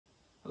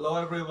Hello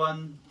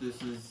everyone,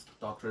 this is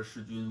Dr.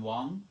 Shijun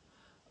Wang.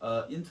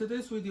 In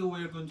today's video,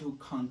 we're going to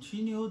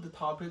continue the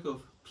topic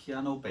of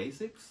piano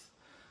basics.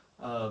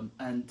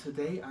 And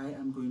today I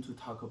am going to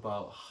talk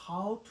about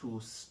how to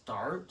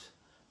start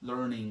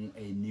learning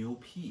a new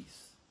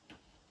piece.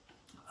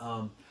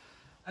 And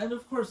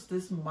of course,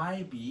 this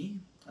might be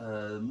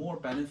more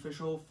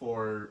beneficial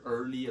for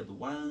early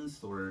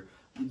advanced or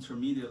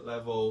intermediate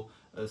level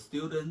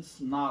students,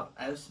 not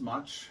as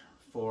much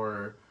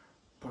for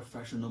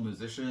professional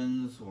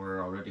musicians or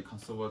already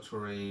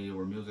conservatory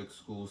or music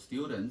school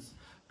students.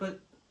 But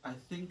I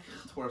think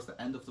towards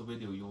the end of the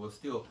video, you will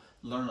still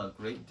learn a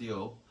great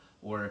deal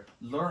or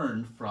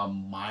learn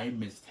from my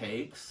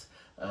mistakes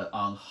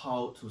on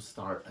how to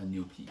start a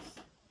new piece.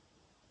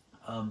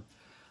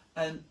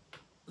 And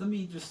let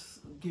me just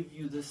give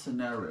you this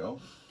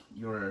scenario.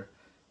 You're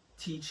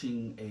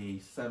teaching a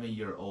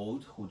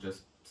 7-year-old who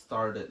just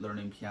started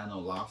learning piano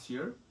last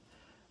year.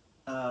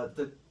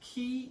 The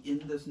key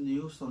in this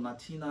new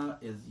sonatina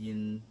is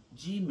in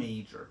G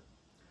major.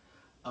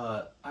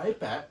 I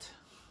bet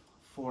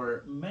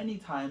for many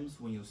times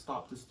when you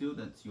stop the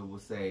students, you will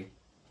say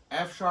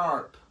F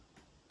sharp.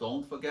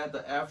 Don't forget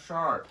the F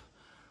sharp,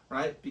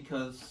 right?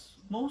 Because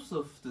most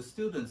of the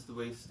students,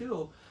 we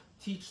still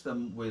teach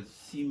them with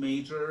C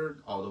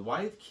major, all the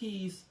white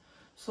keys.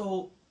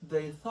 So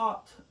they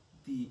thought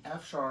the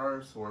F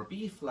sharps or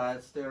B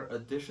flats, they're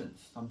additions.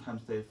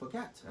 Sometimes they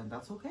forget, and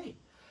that's okay.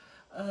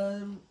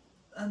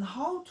 And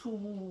how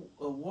to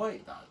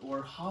avoid that,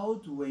 or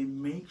how do we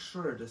make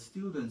sure the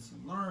students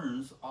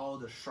learns all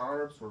the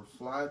sharps or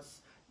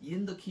flats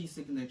in the key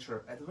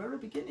signature at the very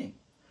beginning?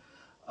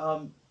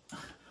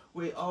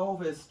 We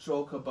always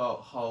joke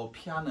about how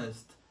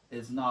pianist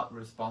is not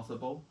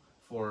responsible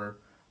for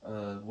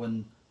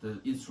when the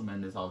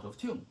instrument is out of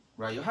tune,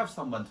 right? You have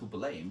someone to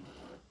blame,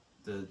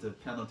 the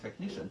piano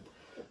technician.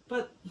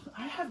 But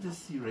I have this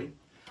theory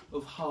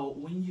of how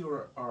when you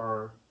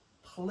are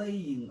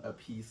playing a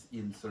piece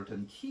in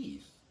certain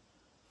keys,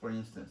 for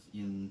instance,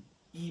 in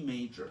E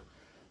major,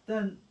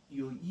 then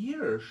your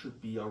ear should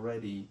be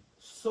already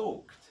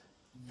soaked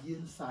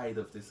inside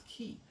of this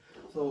key.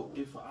 So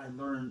if I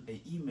learn a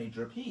E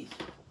major piece,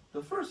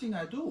 the first thing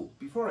I do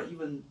before I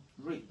even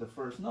read the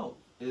first note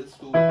is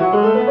to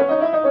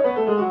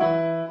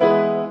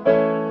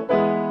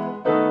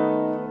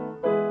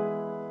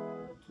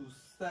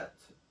set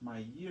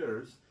my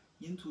ears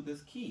into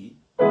this key.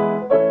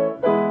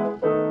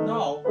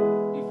 Now,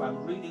 if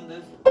I'm reading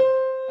this,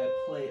 I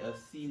play a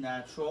C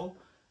natural.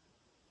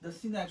 The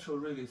C natural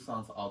really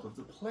sounds out of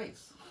the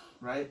place,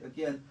 right?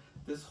 Again,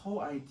 this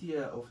whole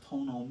idea of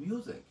tonal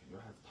music, you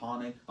have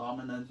tonic,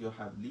 dominant, you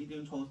have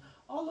leading tones,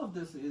 all of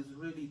this is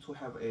really to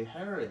have a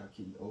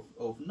hierarchy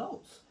of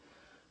notes,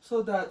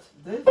 so that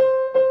this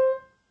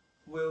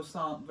will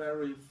sound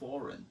very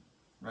foreign,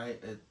 right?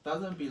 It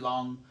doesn't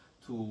belong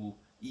to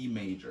E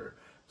major.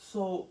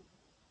 So,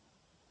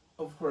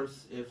 of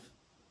course, if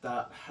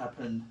that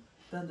happened,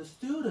 then the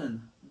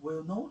student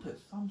will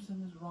notice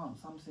something is wrong,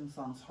 something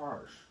sounds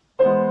harsh.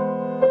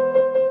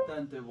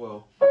 Then they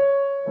will,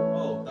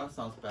 oh, that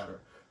sounds better,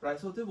 right?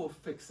 So they will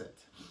fix it,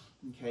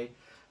 okay?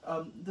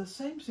 The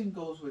same thing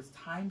goes with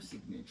time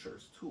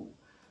signatures too,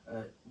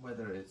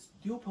 whether it's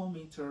duple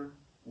meter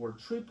or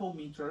triple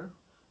meter,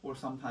 or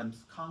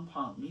sometimes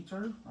compound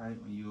meter, right?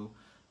 When you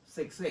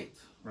 6/8,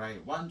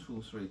 right? 1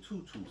 2 3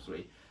 2 2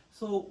 3.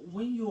 So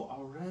when you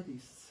already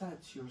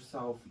set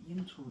yourself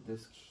into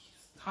this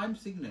time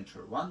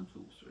signature 1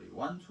 2 3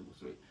 1 2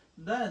 3,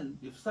 then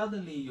if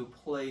suddenly you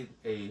played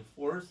a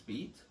 4th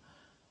beat,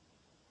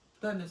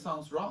 then it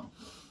sounds wrong.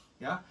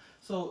 Yeah.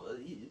 So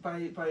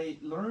by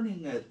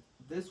learning it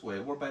this way,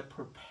 or by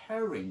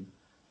preparing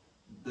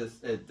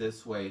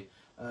this way,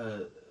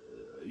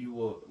 you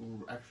will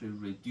actually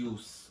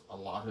reduce a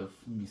lot of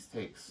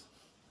mistakes.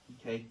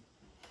 Okay.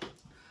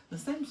 The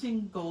same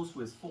thing goes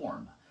with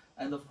form.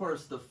 And of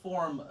course, the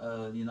form,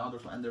 in order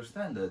to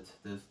understand it,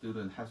 the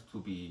student has to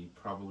be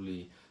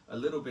probably a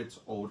little bit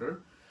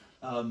older.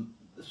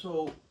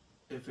 So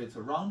if it's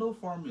a roundel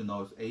form, you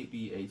know it's A,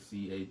 B, A,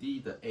 C, A, D,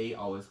 the A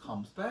always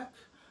comes back,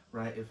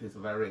 right? If it's a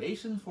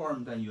variation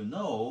form, then you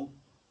know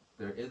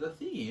there is a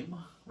theme,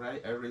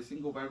 right? Every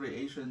single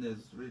variation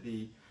is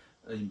really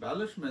an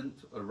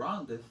embellishment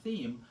around the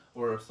theme,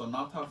 or a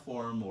sonata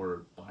form,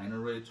 or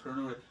binary,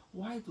 ternary.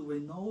 Why do we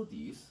know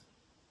these?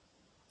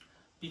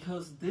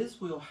 Because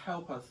this will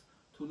help us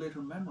to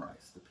later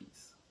memorize the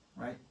piece,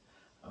 right?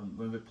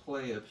 When we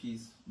play a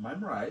piece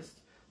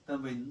memorized,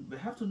 then we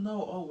have to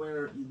know, oh,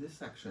 where in this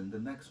section, the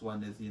next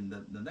one is in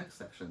the next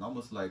section,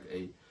 almost like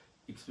a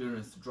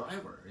experienced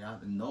driver, yeah?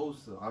 It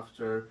knows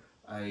after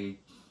I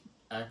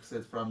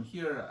exit from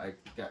here, I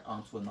get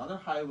onto another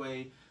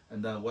highway,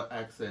 and then what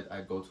exit, I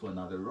go to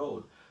another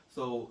road.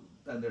 So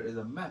then there is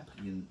a map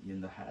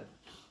in the head.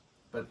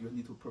 But you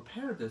need to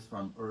prepare this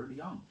from early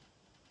on,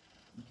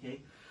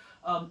 okay?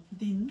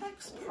 The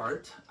next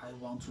part, I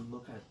want to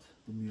look at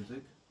the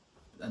music,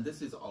 and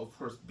this is of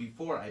course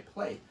before I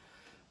play,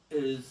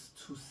 is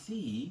to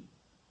see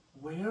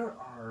where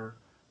are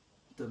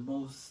the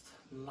most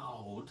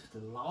loud, the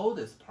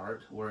loudest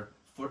part, or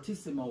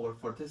fortissimo or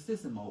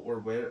fortissimo, or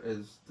where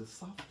is the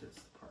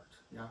softest part?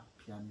 Yeah,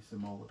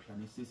 pianissimo or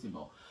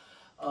pianissimo.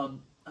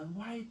 And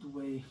why do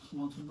we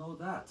want to know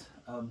that?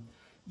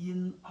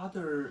 In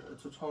other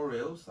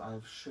tutorials,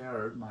 I've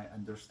shared my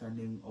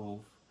understanding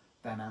of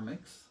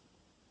dynamics.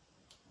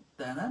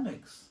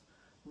 Dynamics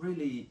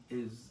really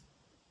is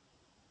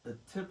the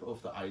tip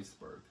of the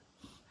iceberg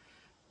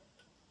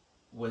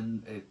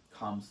when it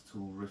comes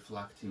to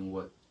reflecting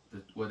what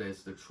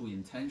is the true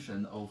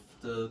intention of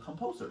the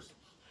composers.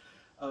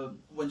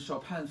 When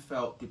Chopin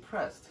felt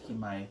depressed, he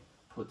might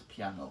put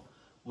piano.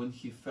 When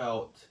he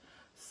felt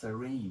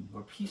serene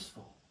or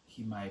peaceful,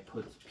 he might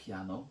put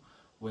piano.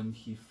 When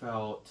he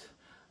felt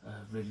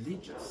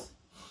religious,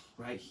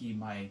 right, he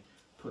might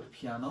put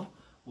piano.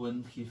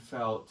 When he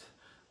felt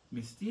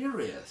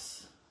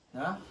mysterious,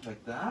 yeah,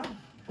 like that,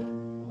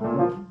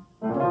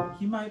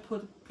 he might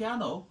put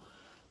piano.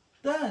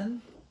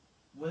 Then,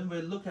 when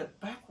we look at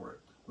backward,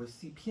 we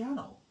see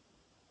piano.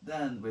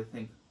 Then we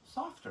think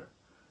softer.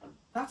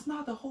 That's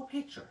not the whole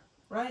picture,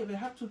 right? We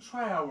have to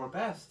try our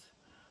best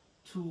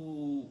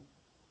to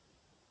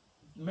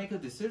make a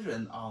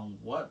decision on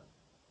what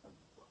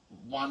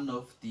one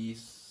of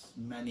these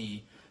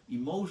many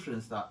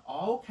emotions that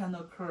all can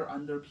occur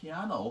under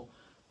piano,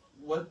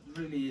 what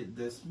really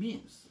this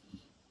means.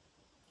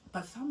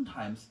 But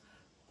sometimes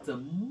the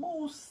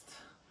most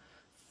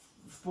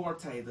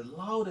forte, the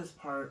loudest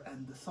part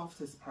and the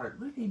softest part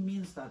really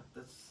means that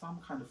there's some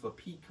kind of a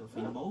peak of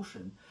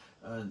emotion.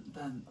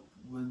 Then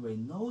when we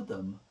know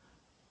them,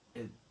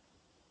 it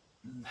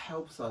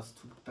helps us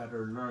to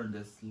better learn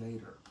this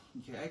later.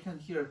 Okay, I can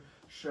here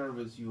share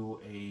with you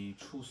a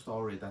true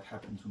story that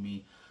happened to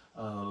me.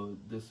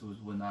 This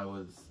was when I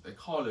was a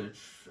college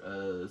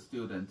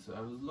student.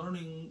 I was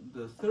learning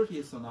the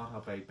 30th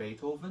Sonata by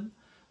Beethoven,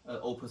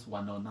 Opus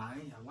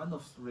 109, one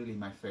of really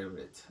my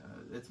favorite.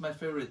 It's my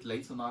favorite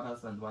late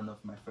sonatas and one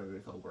of my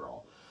favorite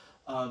overall.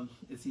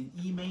 It's in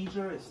E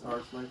major. It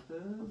starts like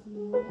this.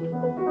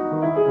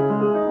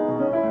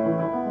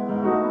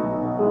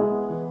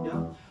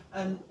 Yeah,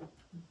 and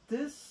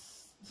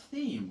this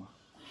theme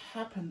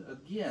happened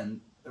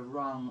again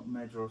around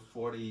measure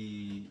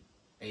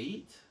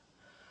 48.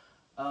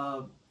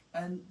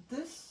 And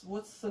this,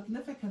 what's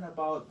significant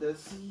about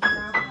this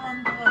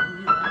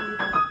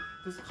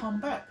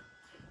comeback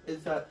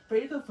is that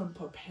Beethoven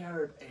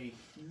prepared a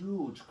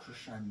huge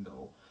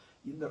crescendo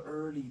in the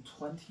early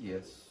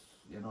 20th,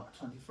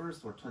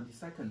 21st or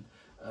 22nd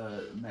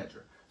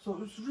measure. So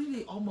it's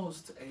really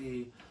almost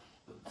a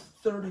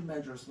 30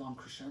 measures long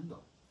crescendo.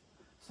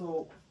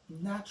 So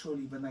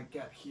naturally, when I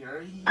get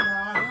here, I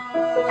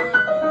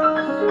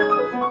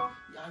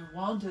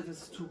wanted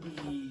this to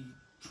be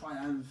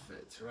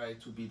triumphant, right?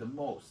 To be the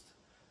most.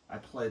 I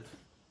played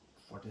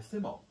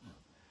fortissimo.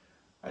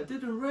 I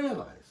didn't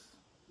realize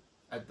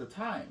at the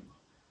time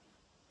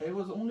it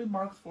was only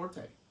marked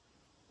forte.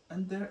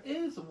 And there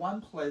is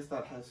one place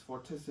that has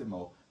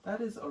fortissimo.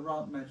 That is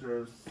around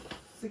measure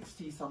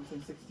 60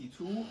 something,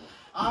 62.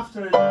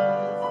 After it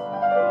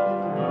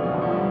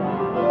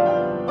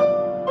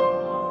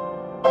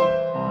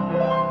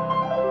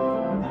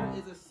there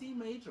is a C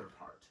major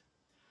part.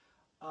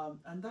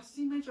 And that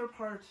C major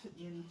part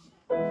in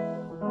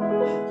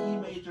E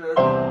major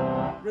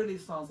really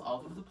sounds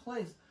out of the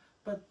place.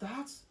 But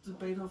that's the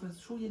Beethoven's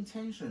true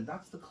intention.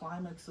 That's the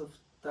climax of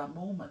that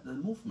moment, the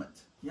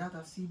movement. Yeah,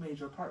 that C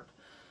major part.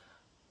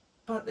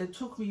 But it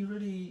took me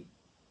really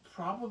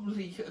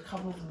probably a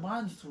couple of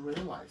months to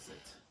realize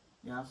it.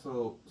 Yeah,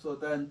 so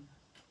then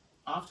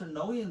after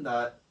knowing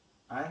that,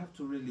 I have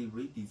to really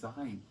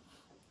redesign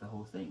the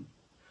whole thing.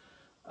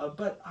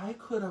 But I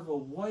could have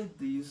avoided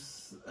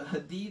these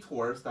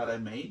detours that I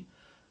made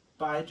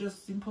by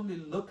just simply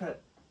look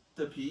at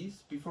the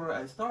piece before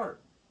I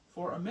start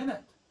for a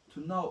minute to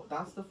know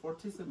that's the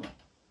fortissimo.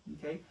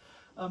 Okay,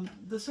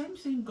 the same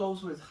thing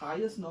goes with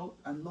highest note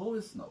and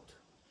lowest note,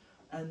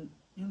 and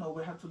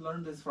we have to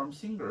learn this from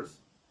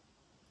singers.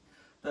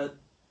 That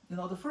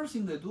the first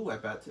thing they do, I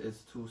bet,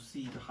 is to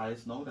see the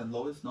highest note and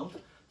lowest note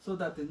so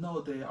that they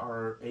know they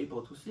are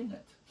able to sing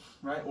it,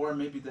 right? Or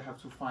maybe they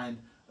have to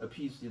find a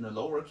piece in a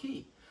lower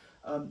key,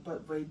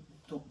 but we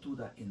don't do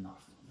that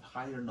enough.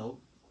 Higher note,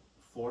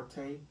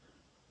 forte,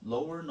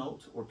 lower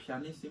note, or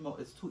pianissimo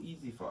is too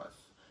easy for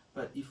us.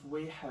 But if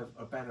we have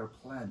a better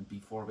plan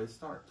before we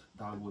start,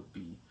 that would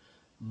be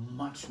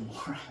much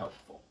more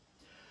helpful.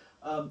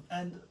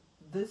 And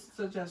this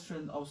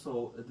suggestion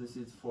also, this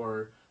is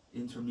for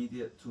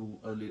intermediate to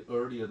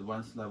early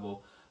advanced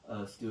level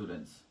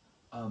students.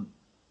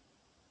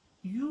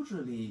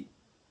 Usually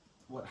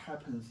what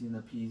happens in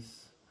a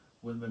piece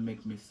when we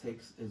make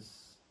mistakes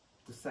is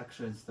the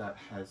sections that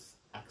has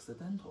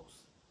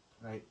accidentals,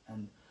 right?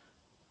 And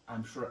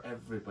I'm sure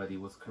everybody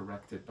was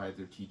corrected by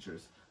their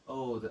teachers.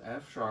 Oh, the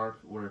F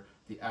sharp or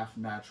the F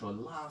natural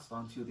lasts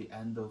until the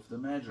end of the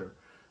measure,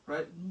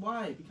 right?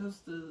 Why?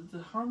 Because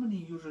the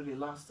harmony usually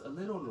lasts a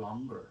little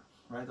longer,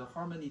 right? The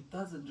harmony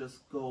doesn't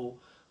just go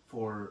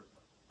for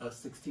a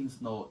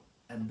 16th note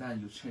and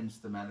then you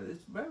change the melody.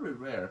 It's very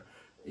rare.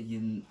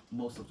 in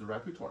most of the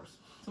repertoires.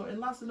 So it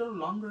lasts a little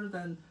longer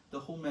than the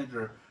whole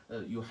measure.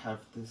 You have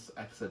this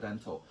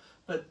accidental,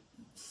 but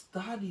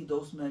study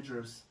those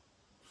measures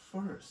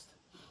first.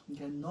 You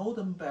can know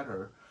them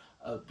better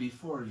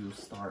before you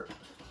start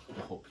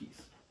the whole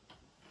piece.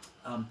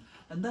 And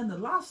then the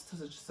last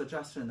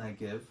suggestion I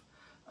give,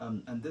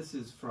 and this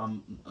is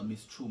from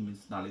Miss Chu,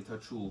 Miss Nalita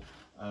Chu,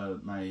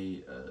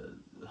 my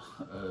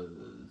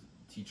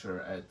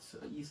teacher at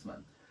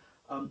Eastman.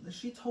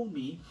 She told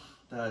me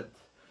that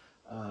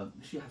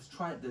she has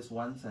tried this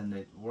once and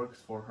it works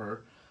for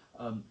her.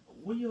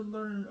 When you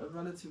learn a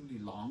relatively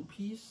long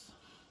piece,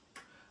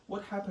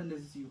 what happens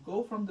is you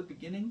go from the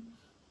beginning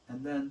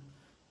and then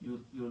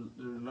you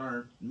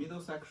learn middle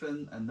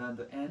section and then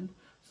the end.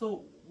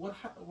 So what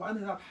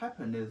ended up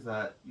happening is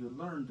that you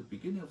learn the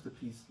beginning of the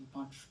piece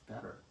much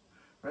better,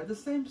 right? The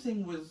same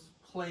thing with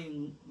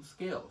playing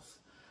scales.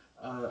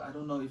 I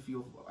don't know if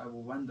I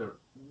will wonder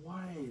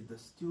why the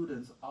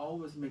students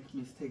always make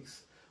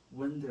mistakes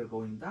when they're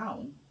going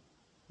down,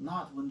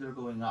 not when they're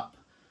going up.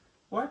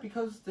 Why?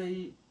 Because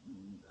they,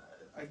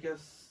 I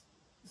guess,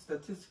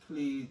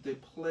 statistically, they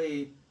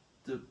play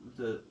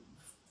the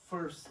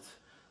first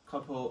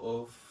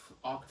couple of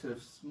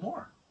octaves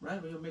more, right?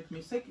 When you make a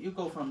mistake, you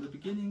go from the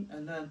beginning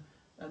and then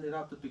ended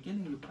up the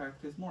beginning, you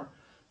practice more.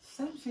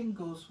 Same thing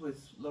goes with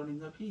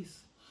learning a piece.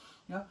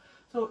 Yeah.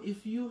 So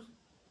if you,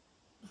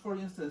 for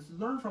instance,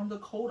 learn from the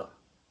coda,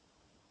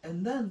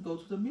 and then go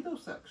to the middle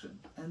section,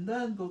 and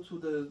then go to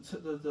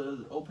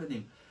the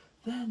opening,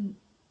 then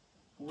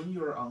when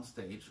you're on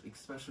stage,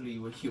 especially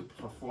when you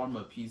perform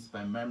a piece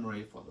by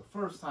memory for the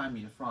first time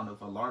in front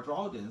of a large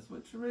audience,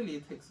 which really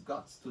takes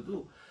guts to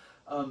do,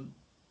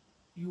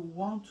 you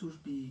want to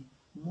be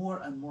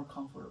more and more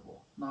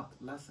comfortable, not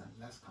less and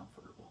less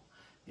comfortable.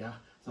 Yeah,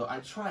 so I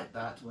tried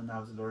that when I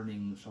was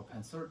learning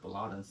Chopin's third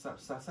ballade and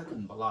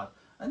second ballade,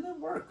 and it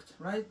worked,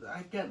 right?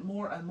 I get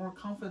more and more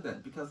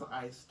confident because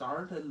I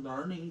started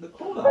learning the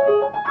coda.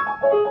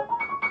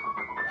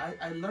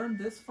 I learned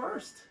this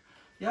first.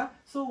 Yeah,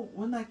 so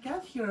when I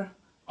get here,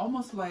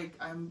 almost like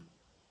I'm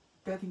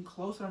getting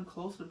closer and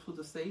closer to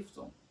the safe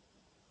zone.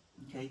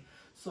 Okay,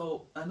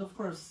 so, and of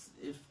course,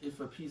 if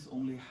a piece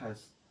only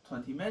has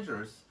 20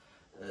 measures,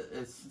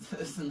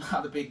 it's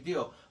not a big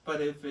deal.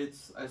 But if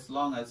it's as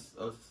long as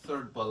a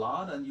third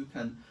ballade and you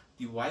can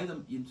divide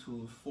them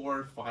into 4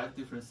 or 5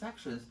 different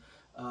sections,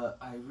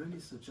 I really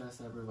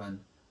suggest everyone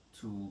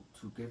to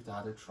give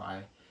that a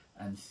try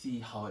and see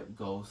how it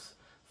goes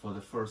for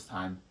the first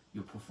time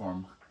you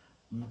perform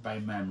by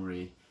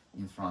memory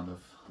in front of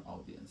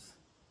audience.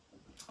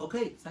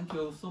 Okay, thank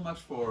you so much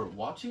for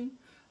watching,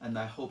 and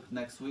I hope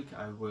next week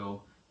I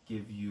will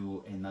give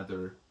you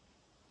another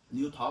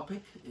new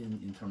topic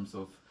in terms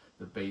of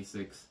the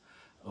basics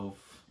of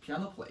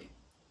piano playing.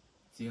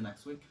 See you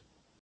next week.